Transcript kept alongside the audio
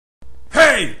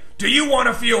Do you want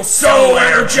to feel so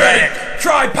energetic?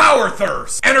 Try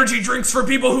Powerthirst. Energy drinks for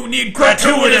people who need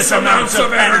gratuitous amounts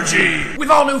of energy.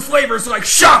 With all new flavors like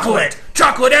chocolate.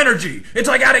 Chocolate energy. It's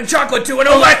like adding chocolate to an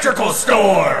electrical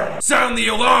store. Sound the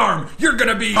alarm. You're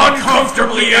gonna be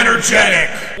uncomfortably energetic.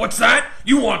 What's that?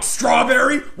 You want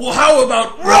strawberry? Well, how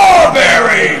about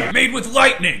rawberry? Made with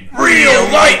lightning. Real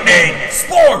lightning.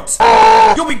 Sports.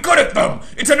 You'll be good at them.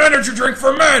 It's an energy drink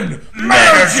for men.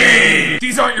 Energy.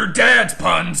 These aren't your dad's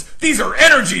puns. These are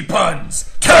energy puns.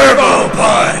 Turbo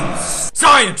puns.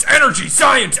 Science, energy,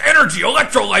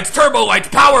 electrolytes, turbo lights,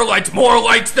 power lights, more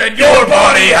lights than your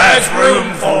body has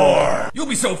room for. You'll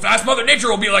be so fast, Mother Nature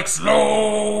will be like,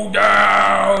 slow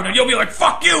down. And you'll be like,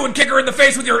 fuck you, and kick her in the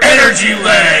face with your energy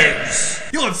legs.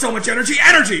 You'll have so much energy.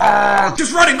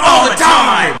 Just running all the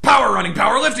time. Power running,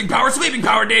 power lifting, power sleeping,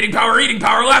 power dating, power eating,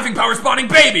 power laughing, power spawning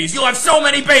babies. You'll have so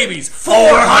many babies.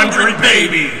 400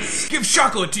 babies. Give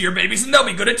chocolate to your babies and they'll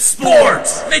be good at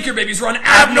sports. Make your babies run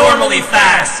abnormally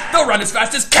fast. They'll run as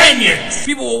fast as Kenyans.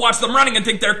 People will watch them running and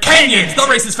think they're Kenyans. They'll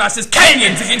race as fast as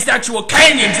Kenyans against actual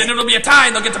Kenyans, and it'll be a tie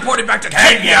and they'll get deported back to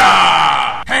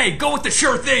Kenya. Hey, go with the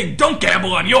sure thing. Don't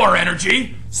gamble on your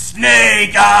energy.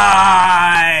 Snake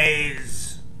eyes.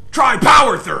 Try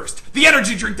Powerthirst, the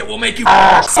energy drink that will make you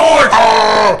soar.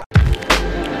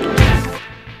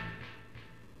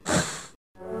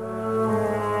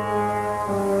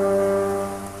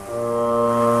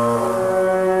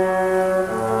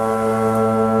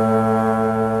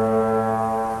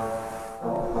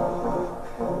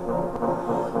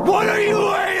 What are you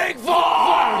waiting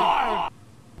for?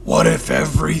 What if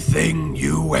everything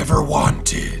you ever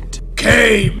wanted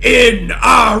came in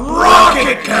a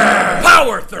rocket can?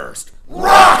 Powerthirst,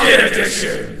 Rocket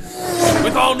Edition!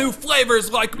 With all new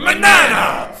flavors like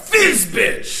banana,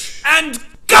 fizzbitch, and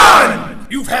gun!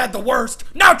 You've had the worst,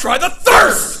 now try the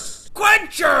thirst!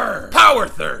 Quencher!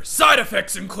 Powerthirst. Side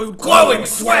effects include glowing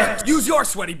sweat. Use your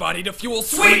sweaty body to fuel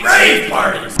sweet rave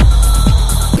parties.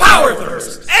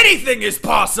 Powerthirst! Anything is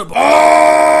possible!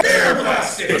 Air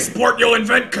blasting! The sport you'll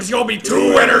invent cause you'll be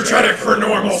too energetic for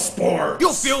normal sport.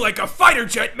 You'll feel like a fighter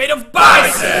jet made of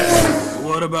biceps!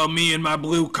 What about me and my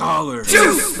blue collar?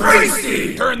 Too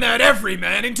spicy! Turn that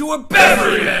everyman into a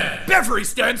bevery-man! Bevery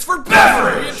stands for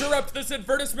beverage! We interrupt this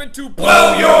advertisement to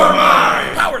blow your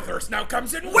mind! Powerthirst now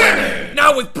comes in women!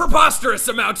 Now with preposterous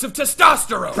amounts of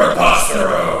testosterone!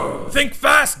 Preposterone! Think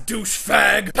fast, douche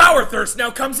fag! Powerthirst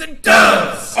now comes in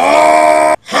doves!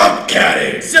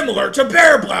 Humpcatting! Similar to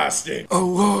bear blasting! Oh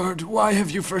Lord, why have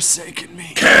you forsaken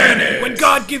me? Cannon! When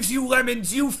God gives you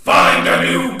lemons, you find a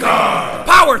new god!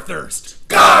 Powerthirst!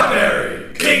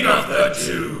 Godberry! King of the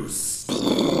Jews!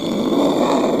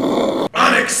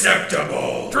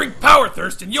 Unacceptable! Drink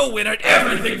Powerthirst and you'll win at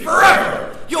everything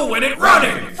forever! You'll win at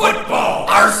running, football,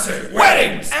 arson,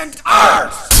 weddings, and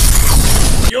art!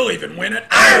 You'll even win at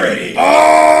irony!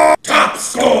 Top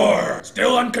score!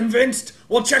 Still unconvinced?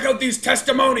 Well, check out these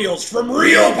testimonials from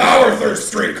real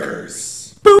Powerthirst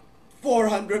drinkers!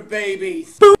 400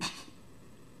 babies.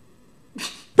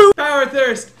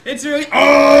 Powerthirst, it's really—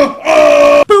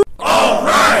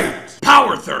 Alright!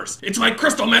 Powerthirst! It's like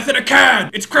crystal meth in a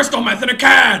can! It's crystal meth in a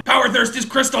can! Powerthirst is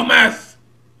crystal meth!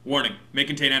 Warning, may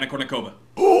contain anacornicova.